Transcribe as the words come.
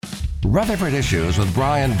Rutherford Issues with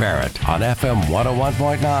Brian Barrett on FM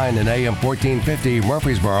 101.9 and AM 1450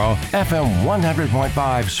 Murfreesboro, FM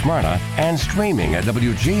 100.5 Smyrna, and streaming at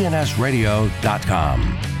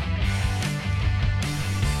WGNSradio.com.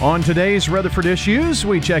 On today's Rutherford Issues,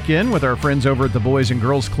 we check in with our friends over at the Boys and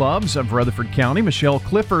Girls Clubs of Rutherford County. Michelle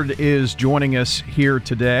Clifford is joining us here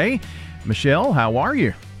today. Michelle, how are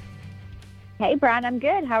you? Hey, Brian, I'm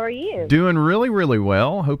good. How are you? Doing really, really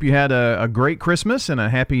well. Hope you had a great Christmas and a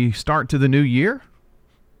happy start to the new year.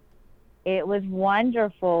 It was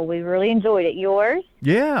wonderful. We really enjoyed it. Yours?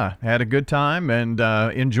 Yeah, had a good time and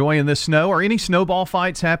enjoying the snow. Are any snowball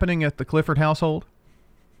fights happening at the Clifford household?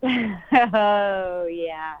 Oh,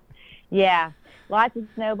 yeah. Yeah. Lots of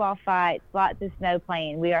snowball fights, lots of snow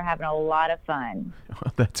playing. We are having a lot of fun.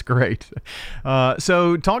 That's great.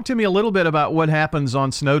 So talk to me a little bit about what happens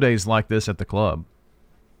on snow days like this at the club.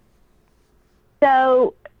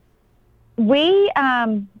 So we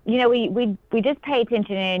just pay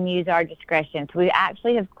attention and use our discretion. So we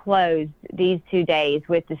actually have closed these 2 days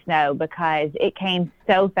with the snow because it came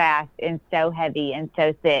so fast and so heavy and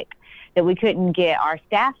so thick that we couldn't get our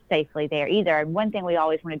staff safely there either. And one thing we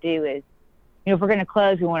always want to do is, if we're going to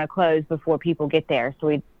close, we want to close before people get there so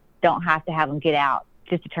we don't have to have them get out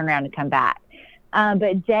just to turn around and come back.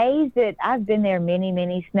 But days that I've been there, many,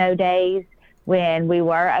 many snow days when we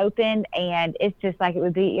were open, and it's just like it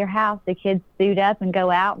would be at your house. The kids suit up and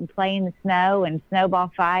go out and play in the snow and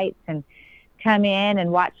snowball fights and come in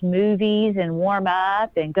and watch movies and warm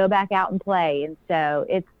up and go back out and play. And so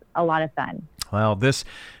it's a lot of fun. Well, this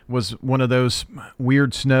was one of those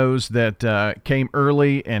weird snows that came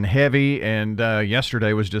early and heavy, and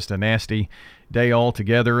yesterday was just a nasty day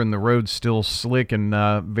altogether, and the road's still slick and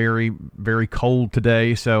very, very cold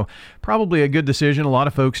today. So probably a good decision. A lot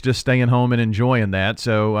of folks just staying home and enjoying that.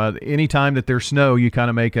 So anytime that there's snow, you kind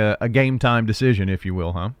of make a game time decision, if you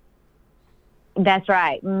will, huh? That's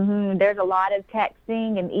right. Mm-hmm. There's a lot of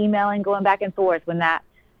texting and emailing going back and forth when that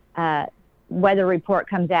weather report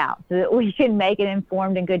comes out so that we can make an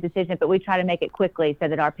informed and good decision, but we try to make it quickly so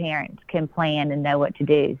that our parents can plan and know what to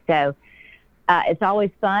do. So it's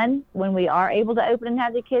always fun when we are able to open and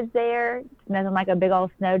have the kids there. It's nothing like a big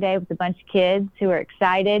old snow day with a bunch of kids who are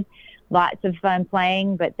excited, lots of fun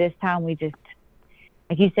playing, but this time we just,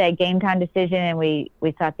 like you said, game time decision, and we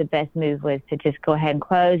thought the best move was to just go ahead and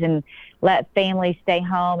close and let families stay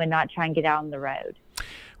home and not try and get out on the road.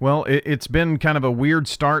 Well, it's been kind of a weird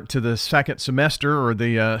start to the second semester, or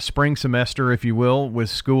the spring semester, if you will, with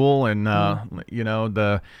school and,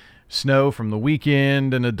 the snow from the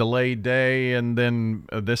weekend and a delayed day and then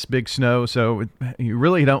this big snow. So you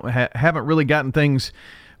really haven't really gotten things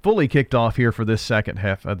fully kicked off here for this second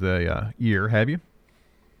half of the year, have you?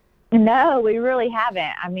 No, we really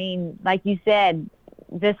haven't. I mean, like you said,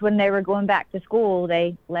 just when they were going back to school,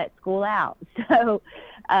 they let school out. So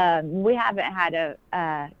we haven't had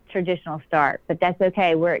a traditional start, but that's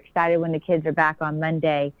okay. We're excited when the kids are back on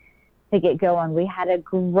Monday to get going. We had a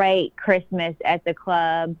great Christmas at the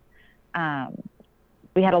club.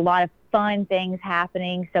 We had a lot of fun things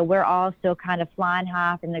happening, so we're all still kind of flying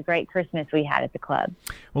high from the great Christmas we had at the club.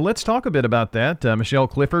 Well, let's talk a bit about that. Michelle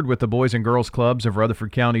Clifford with the Boys and Girls Clubs of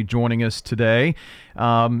Rutherford County joining us today.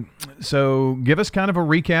 So give us kind of a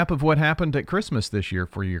recap of what happened at Christmas this year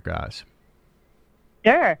for you guys.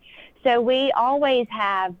 Sure. So we always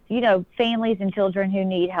have, families and children who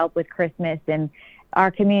need help with Christmas, and our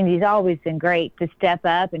community's always been great to step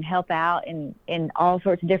up and help out in all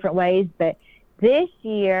sorts of different ways. But this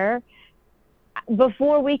year,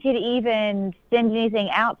 before we could even send anything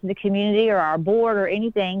out to the community or our board or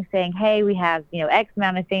anything saying, hey, we have, X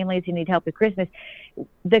amount of families who need help with Christmas,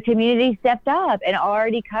 the community stepped up and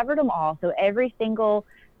already covered them all. So every single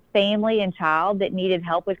family and child that needed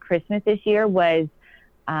help with Christmas this year was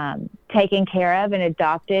taken care of and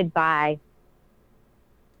adopted by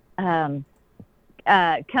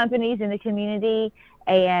companies in the community,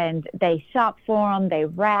 and they shopped for them, they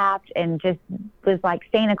wrapped, and just was like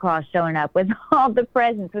Santa Claus showing up with all the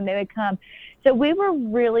presents when they would come. So we were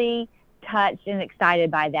really touched and excited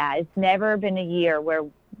by that. It's never been a year where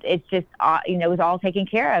it's just, it was all taken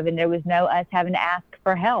care of and there was no us having to ask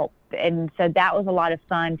for help. And so that was a lot of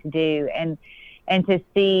fun to do, and to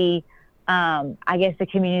see I guess the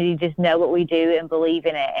community just know what we do and believe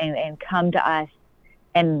in it and come to us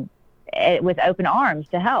and with open arms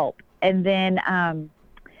to help. And then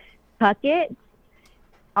Puckett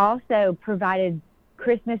also provided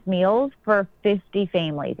Christmas meals for 50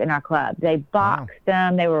 families in our club. They boxed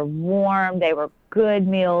them. They were warm. They were good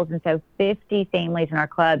meals. And so 50 families in our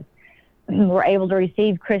club were able to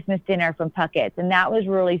receive Christmas dinner from Puckett's, and that was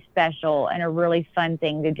really special and a really fun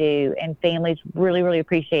thing to do, and families really, really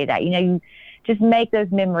appreciate that. You just make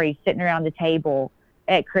those memories sitting around the table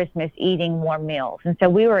at Christmas eating warm meals. And so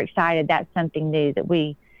we were excited. That's something new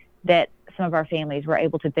that some of our families were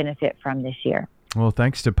able to benefit from this year. Well,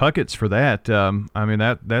 thanks to Puckett's for that. I mean,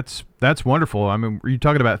 that's wonderful. I mean, you're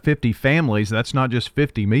talking about 50 families. That's not just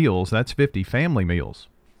 50 meals. That's 50 family meals.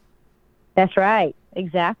 That's right.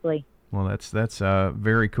 Exactly. Well, that's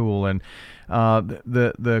very cool, and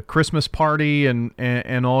the Christmas party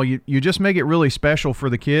and all, you just make it really special for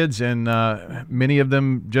the kids, and many of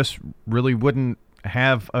them just really wouldn't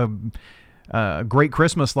have a great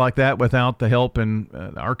Christmas like that without the help, and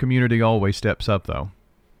our community always steps up, though.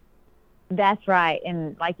 That's right,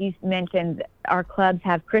 and like you mentioned, our clubs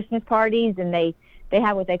have Christmas parties, and they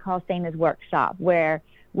have what they call Santa's Workshop, where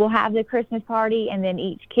we'll have the Christmas party, and then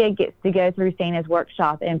each kid gets to go through Santa's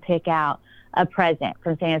Workshop and pick out a present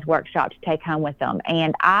from Santa's Workshop to take home with them.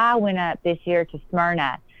 And I went up this year to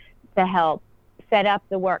Smyrna to help set up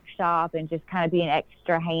the workshop and just kind of be an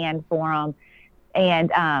extra hand for them.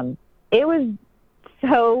 And it was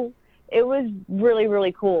really,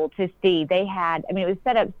 really cool to see. They had, it was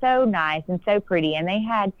set up so nice and so pretty, and they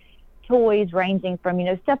had toys ranging from,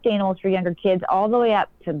 stuffed animals for younger kids all the way up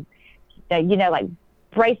to, like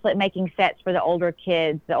bracelet making sets for the older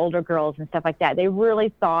kids, the older girls and stuff like that. They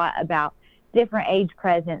really thought about different age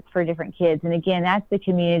presents for different kids. And again, that's the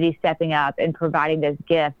community stepping up and providing those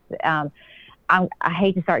gifts. I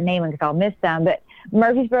hate to start naming because I'll miss some, but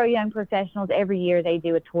Murfreesboro Young Professionals, every year they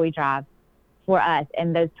do a toy drive for us,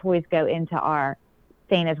 and those toys go into our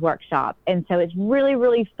Santa's Workshop. And so it's really,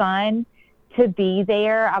 really fun to be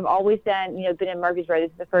there. I've always been in Murfreesboro.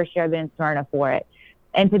 This is the first year I've been in Smyrna for it.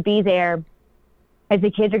 And to be there as the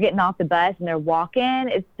kids are getting off the bus and they're walking,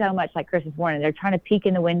 it's so much like Christmas morning. They're trying to peek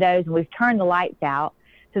in the windows, and we've turned the lights out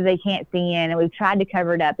so they can't see in, and we've tried to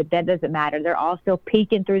cover it up, but that doesn't matter. They're all still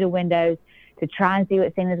peeking through the windows to try and see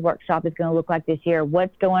what Santa's Workshop is going to look like this year,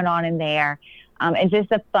 what's going on in there, and just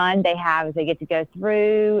the fun they have as they get to go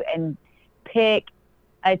through and pick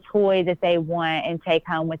a toy that they want and take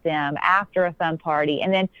home with them after a fun party.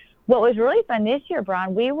 And then what was really fun this year,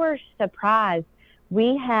 Brian, we were surprised.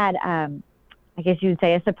 We had I guess you would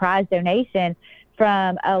say a surprise donation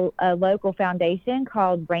from a local foundation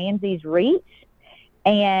called Ramsey's Reach,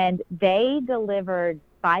 and they delivered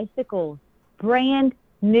bicycles, brand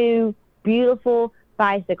new, beautiful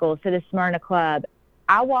bicycles to the Smyrna Club.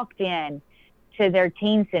 I walked in to their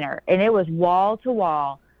teen center, and it was wall to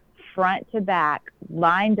wall, front to back,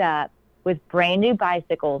 lined up with brand new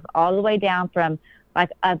bicycles, all the way down from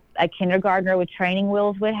like a kindergartner with training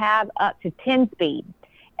wheels would have up to 10 speed.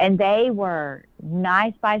 And they were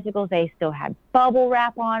nice bicycles. They still had bubble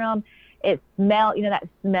wrap on them. It smelled, that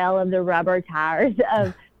smell of the rubber tires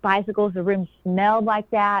of bicycles. The room smelled like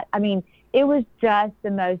that. It was just the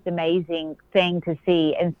most amazing thing to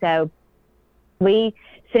see. And so we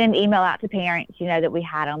sent an email out to parents, that we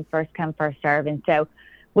had them first come, first serve. And so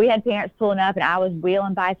we had parents pulling up, and I was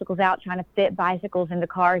wheeling bicycles out, trying to fit bicycles into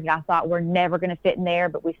cars that I thought were never going to fit in there,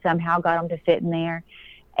 but we somehow got them to fit in there.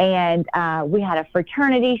 And we had a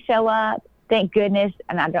fraternity show up, thank goodness,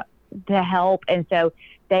 to help. And so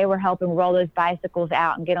they were helping roll those bicycles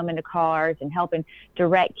out and get them into cars and helping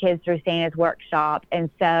direct kids through Santa's Workshop. And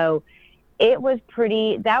so that was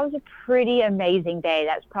a pretty amazing day.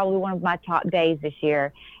 That's probably one of my top days this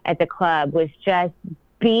year at the club, was just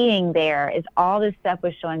being there as all this stuff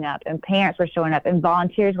was showing up, and parents were showing up, and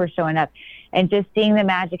volunteers were showing up, and just seeing the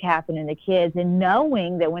magic happen in the kids, and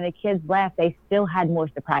knowing that when the kids left, they still had more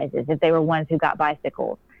surprises if they were ones who got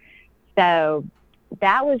bicycles. So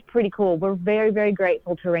that was pretty cool. We're very, very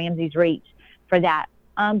grateful to Ramsey's Reach for that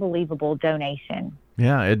unbelievable donation.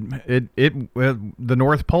 Yeah, the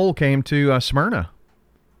North Pole came to Smyrna.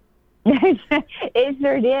 It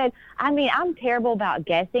sure did. I'm terrible about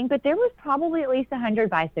guessing, but there was probably at least 100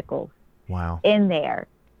 bicycles. Wow. In there.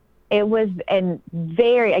 It was, and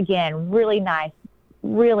really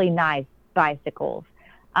nice bicycles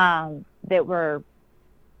that were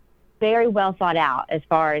very well thought out as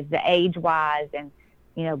far as the age-wise, and,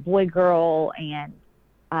 boy, girl, and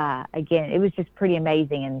again, it was just pretty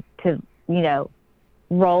amazing, and to,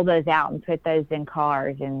 roll those out and put those in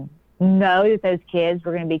cars and know that those kids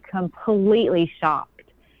were going to be completely shocked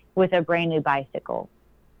with a brand new bicycle.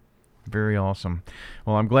 Very awesome.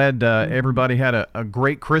 Well, I'm glad everybody had a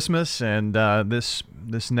great Christmas, and this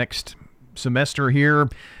next semester here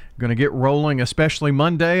going to get rolling, especially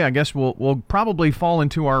Monday. I guess we'll probably fall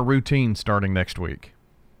into our routine starting next week.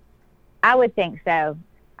 I would think so.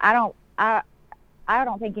 I I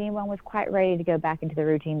don't think anyone was quite ready to go back into the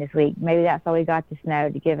routine this week. Maybe that's why we got the snow,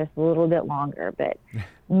 to give us a little bit longer. But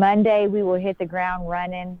Monday we will hit the ground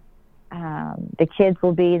running. The kids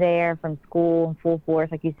will be there from school in full force,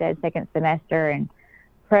 like you said, second semester, and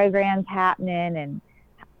programs happening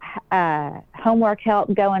and homework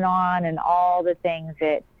help going on and all the things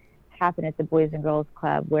that happen at the Boys and Girls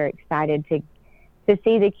Club. We're excited to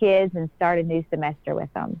see the kids and start a new semester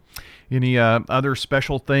with them. Any other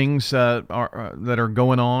special things that are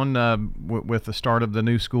going on with the start of the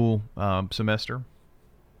new school semester?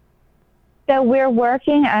 So we're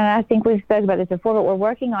working, and I think we've spoken about this before, but we're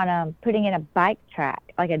working on putting in a bike track,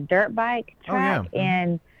 like a dirt bike track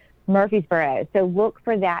in Murfreesboro. So look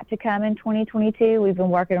for that to come in 2022. We've been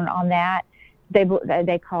working on that.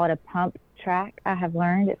 They call it a pump track, I have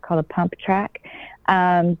learned. It's called a pump track.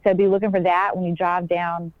 So be looking for that. When you drive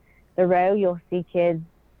down the road, you'll see kids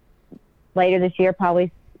later this year,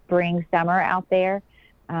 probably spring, summer, out there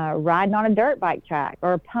riding on a dirt bike track,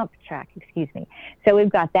 or a pump track, excuse me. So we've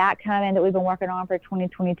got that coming that we've been working on for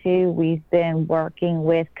 2022. We've been working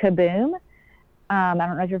with Kaboom. I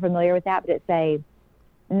don't know if you're familiar with that, but it's a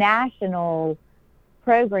national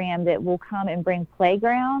program that will come and bring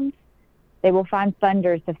playgrounds. They will find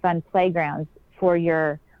funders to fund playgrounds for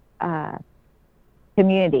your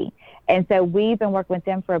community. And so we've been working with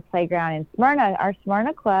them for a playground in Smyrna. Our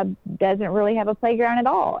Smyrna club doesn't really have a playground at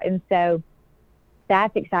all. And so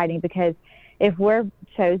that's exciting, because if we're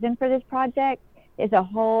chosen for this project, it's a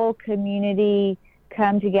whole community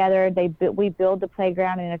come together. We build the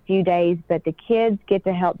playground in a few days, but the kids get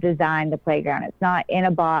to help design the playground. It's not in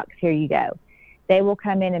a box, here you go. They will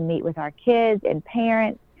come in and meet with our kids and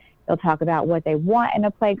parents. They'll talk about what they want in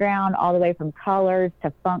a playground, all the way from colors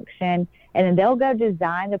to function, and then they'll go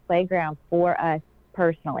design the playground for us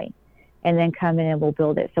personally, and then come in and we'll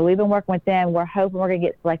build it. So we've been working with them. We're hoping we're going to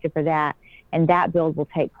get selected for that, and that build will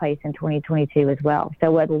take place in 2022 as well.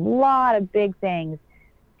 So a lot of big things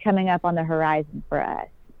coming up on the horizon for us.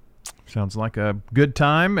 Sounds like a good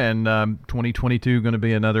time, and 2022 going to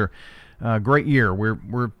be another great year.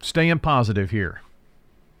 We're staying positive here.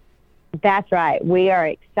 That's right. We are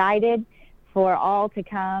excited for all to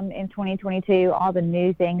come in 2022, all the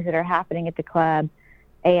new things that are happening at the club,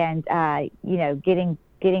 and getting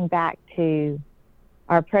back to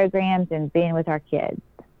our programs and being with our kids.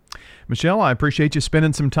 Michelle, I appreciate you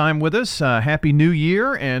spending some time with us. Happy New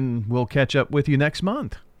Year, and we'll catch up with you next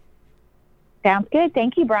month. Sounds good.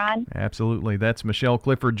 Thank you, Brian. Absolutely. That's Michelle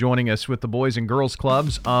Clifford joining us with the Boys and Girls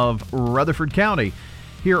Clubs of Rutherford County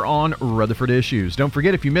here on Rutherford Issues. Don't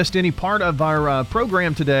forget, if you missed any part of our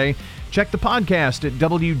program today, check the podcast at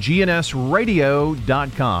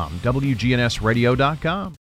WGNSradio.com. WGNSradio.com.